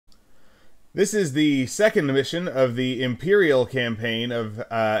This is the second mission of the Imperial campaign of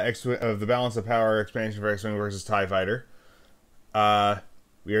the Balance of Power expansion for X-Wing versus TIE Fighter.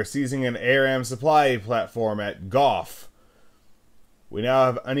 We are seizing an Airam supply platform at Goff. We now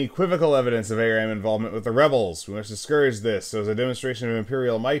have unequivocal evidence of Airam involvement with the rebels. We must discourage this, so as a demonstration of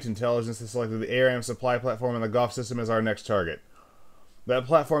Imperial might, intelligence has selected the Airam supply platform in the Goff system as our next target. That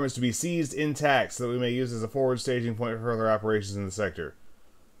platform is to be seized intact so that we may use it as a forward staging point for further operations in the sector.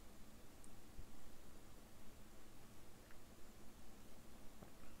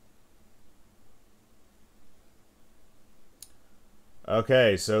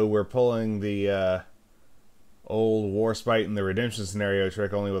 Okay, so we're pulling the old Warspite and the Redemption scenario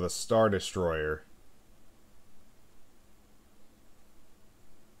trick, only with a Star Destroyer.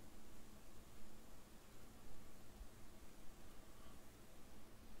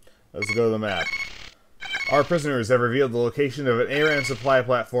 Let's go to the map. Our prisoners have revealed the location of an Airam supply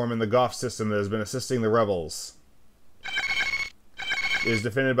platform in the Goff system that has been assisting the rebels. It is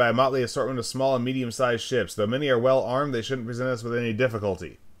defended by a motley assortment of small and medium-sized ships. Though many are well armed, they shouldn't present us with any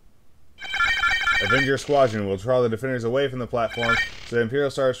difficulty. Avenger Squadron will draw the defenders away from the platform so that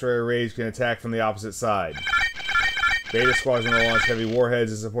Imperial Star Destroyer Rage can attack from the opposite side. Beta Squadron will launch heavy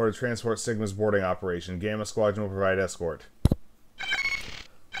warheads in support of Transport Sigma's boarding operation. Gamma Squadron will provide escort.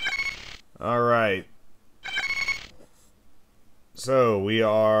 Alright. So, we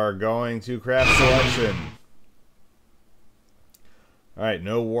are going to craft selection. Alright,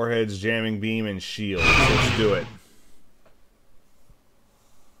 no warheads, jamming beam, and shields. Let's do it.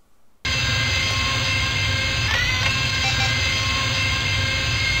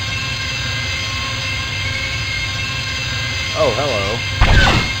 Oh, hello.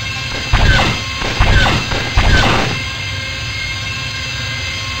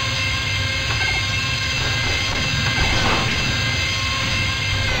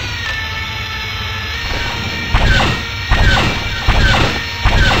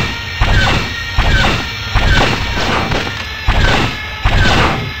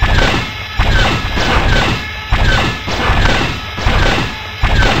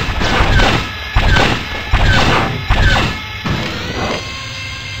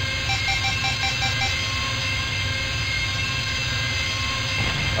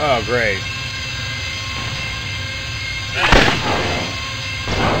 Oh, great.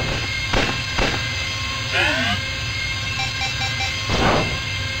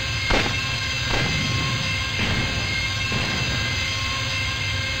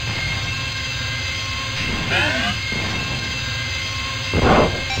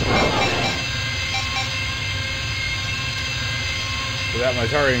 Without my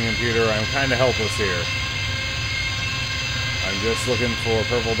targeting computer, I'm kind of helpless here. I'm just looking for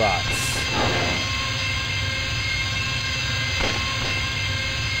purple dots.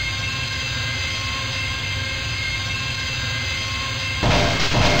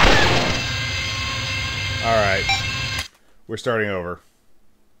 Alright. We're starting over.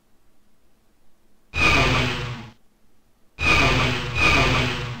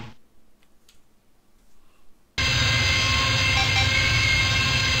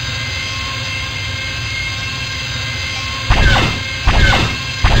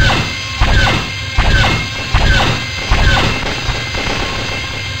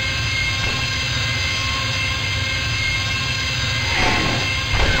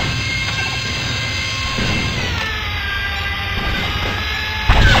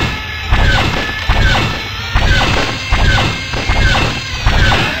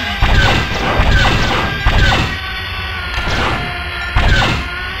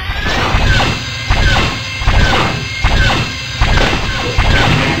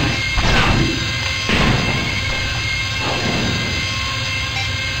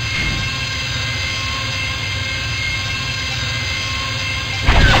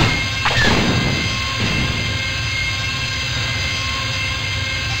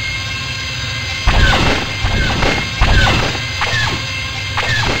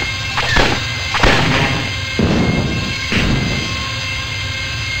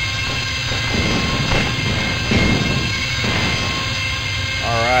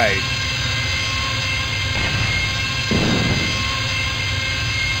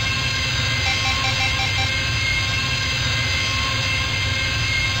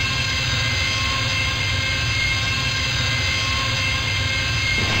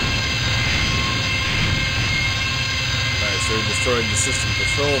 Destroyed the system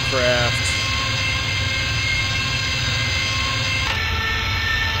patrol craft.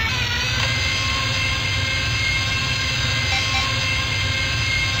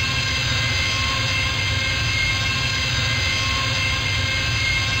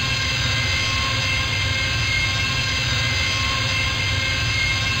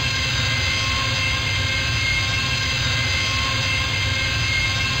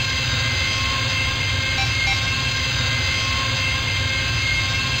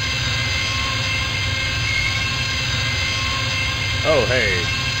 Oh, hey.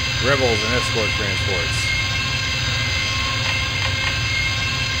 Rebels and escort transports.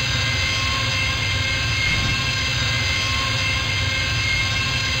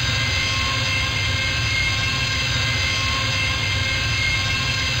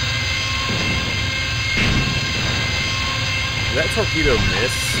 Did that torpedo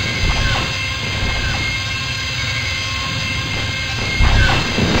miss?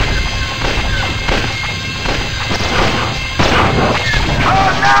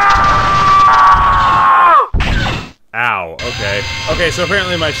 Ow, okay. Okay, so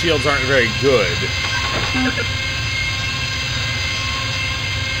apparently my shields aren't very good.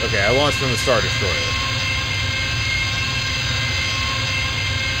 Okay, I launched from the Star Destroyer.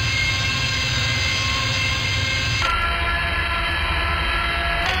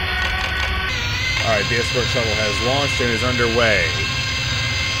 Alright, the escort shuttle has launched and is underway.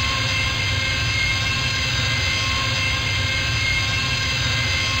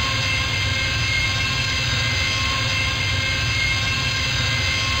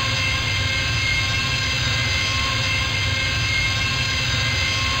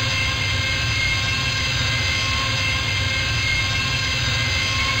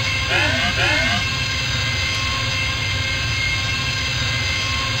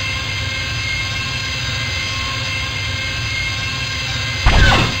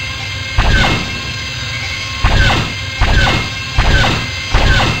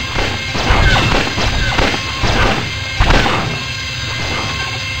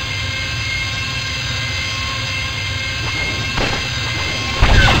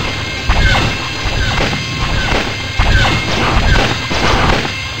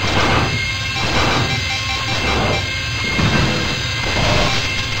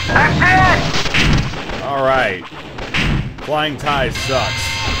 Alright. Flying Ties sucks.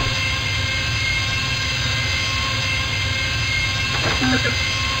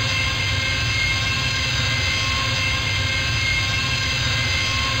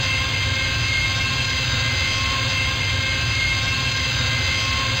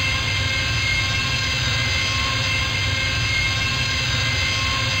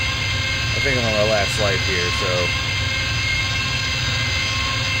 I think I'm on my last life here, so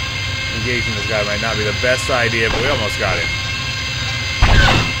engaging this guy might not be the best idea, but we almost got him.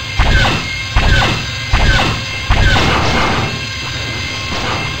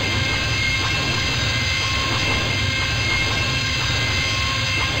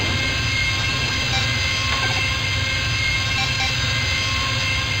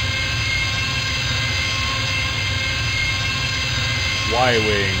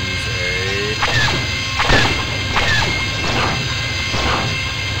 Y-wings, eh?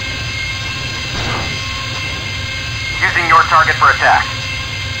 Using your target for attack.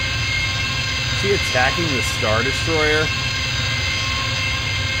 Is he attacking the Star Destroyer?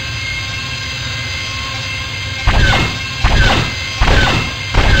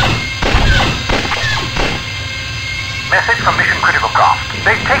 Message from Mission Critical Cost.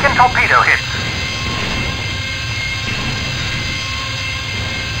 They've taken torpedo hits.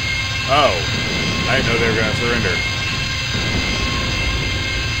 Oh, I didn't know they were going to surrender.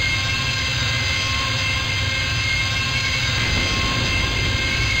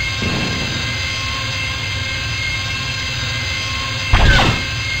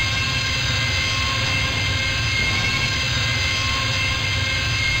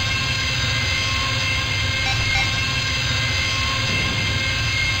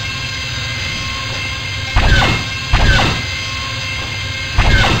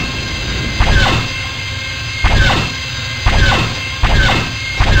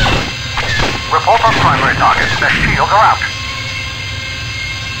 Report on primary targets. Their shields are out.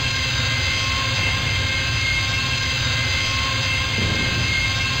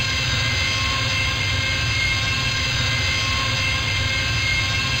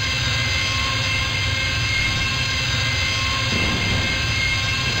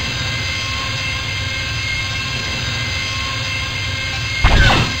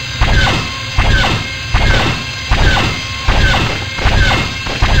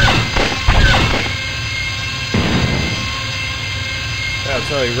 I'll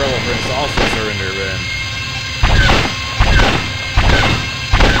tell you, Rebel Prince also surrender, Ben.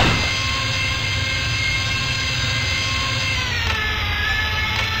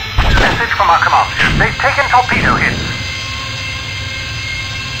 Message from our command ship. They've taken torpedo hits.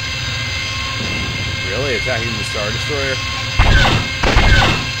 Really? Attacking the Star Destroyer?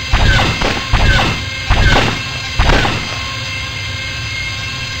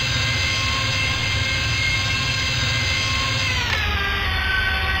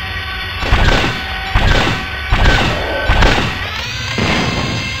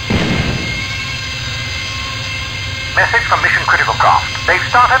 Message from Mission Critical Craft. They've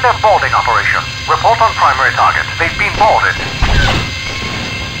started their boarding operation. Report on primary target. They've been boarded.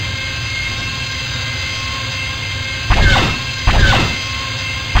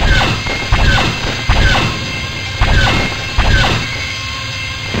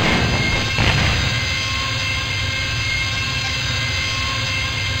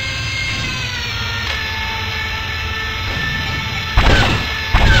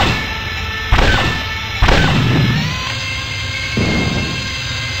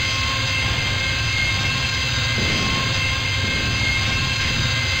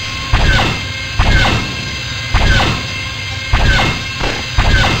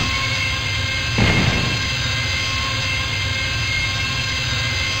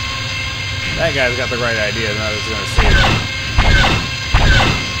 That guy's got the right idea, not it's going to save him.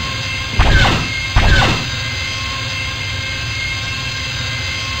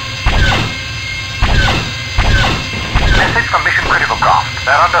 Message from Mission Critical Craft.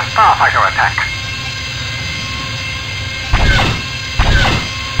 They're under starfighter attack.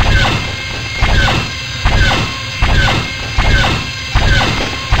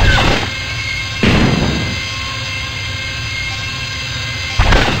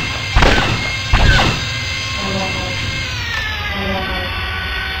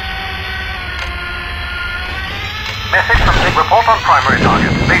 Message from Big Report on primary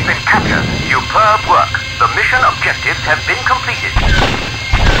target. They've been captured. Superb work. The mission objectives have been completed.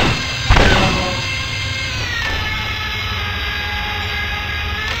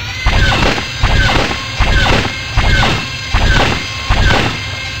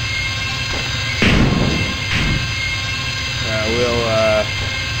 We'll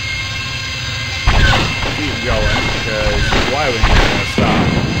keep going, because why would you want to stop?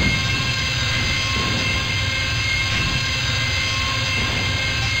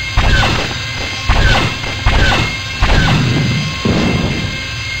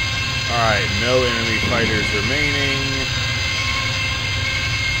 Alright, no enemy fighters remaining.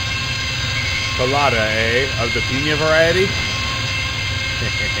 Colada, eh? Of the Pina variety?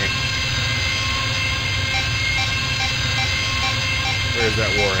 Where's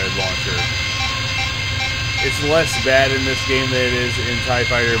that warhead launcher? It's less bad in this game than it is in TIE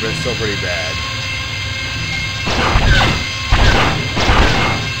Fighter, but it's still pretty bad.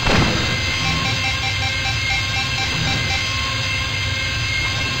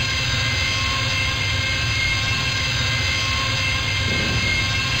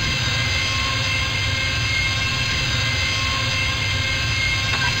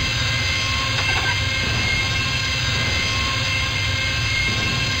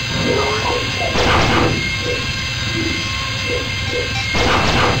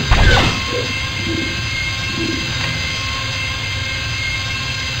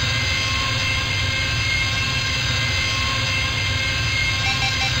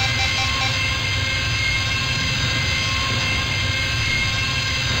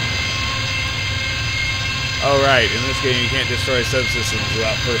 Oh, right. In this game, you can't destroy subsystems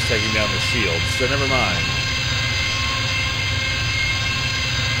without first taking down the shields, so never mind.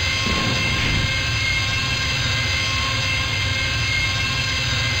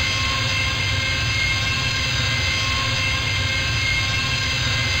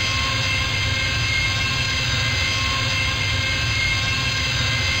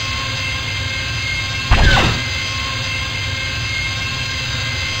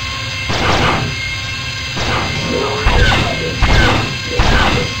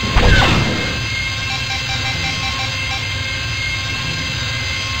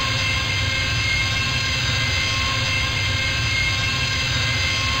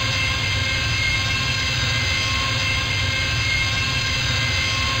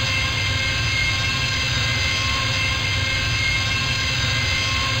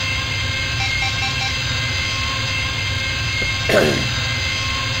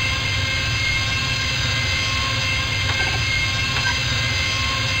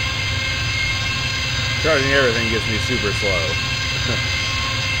 Charging everything gets me super slow.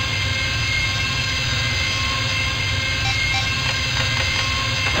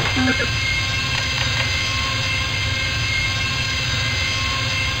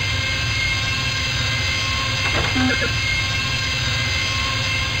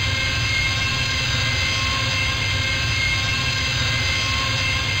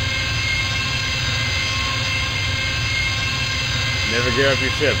 Never give up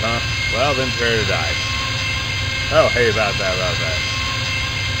your ship, huh? Well, then prepare to die. Oh, hey, about that.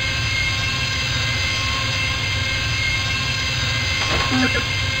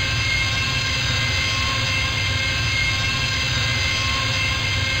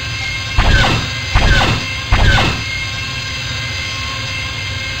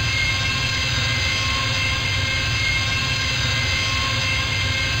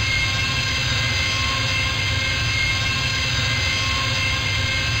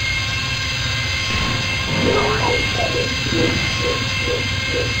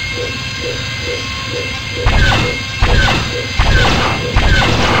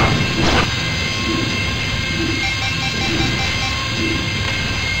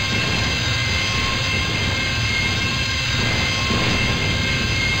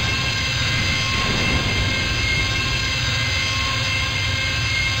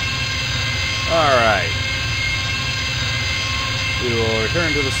 We will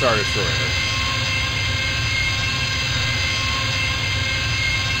return to the Star Destroyer.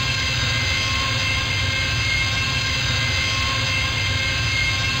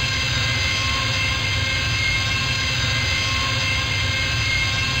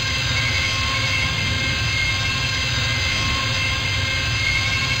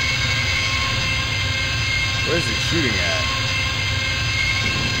 What is he shooting at?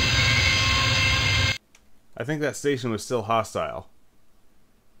 I think that station was still hostile.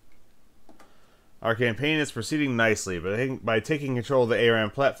 Our campaign is proceeding nicely, but by taking control of the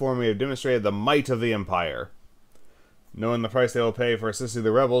Airam platform, we have demonstrated the might of the Empire. Knowing the price they will pay for assisting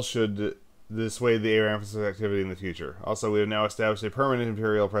the rebels should dissuade the Airam's activity in the future. Also, we have now established a permanent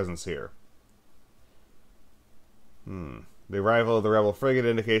Imperial presence here. The arrival of the rebel frigate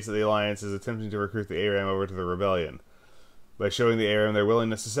indicates that the Alliance is attempting to recruit the Airam over to the rebellion. By showing the Airam their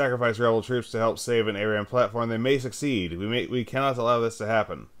willingness to sacrifice rebel troops to help save an Airam platform, they may succeed. We cannot allow this to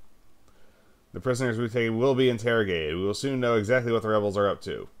happen. The prisoners we've taken will be interrogated. We will soon know exactly what the rebels are up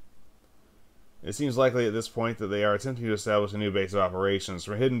to. It seems likely at this point that they are attempting to establish a new base of operations.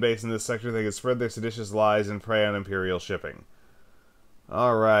 From a hidden base in this sector, they could spread their seditious lies and prey on Imperial shipping.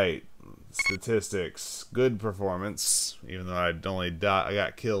 Alright. Statistics. Good performance. Even though I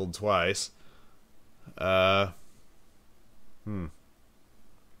got killed twice. Got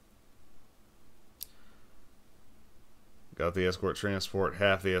the escort transport,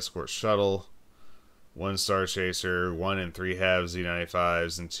 half the escort shuttle, 1 Star Chaser, 1 and 3 halves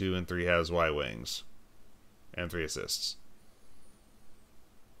Z95s, and 2 and 3 halves Y-Wings. And 3 assists.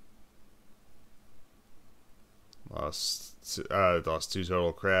 Lost 2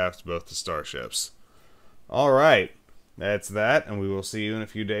 total craft, both the starships. Alright, that's that, and we will see you in a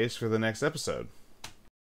few days for the next episode.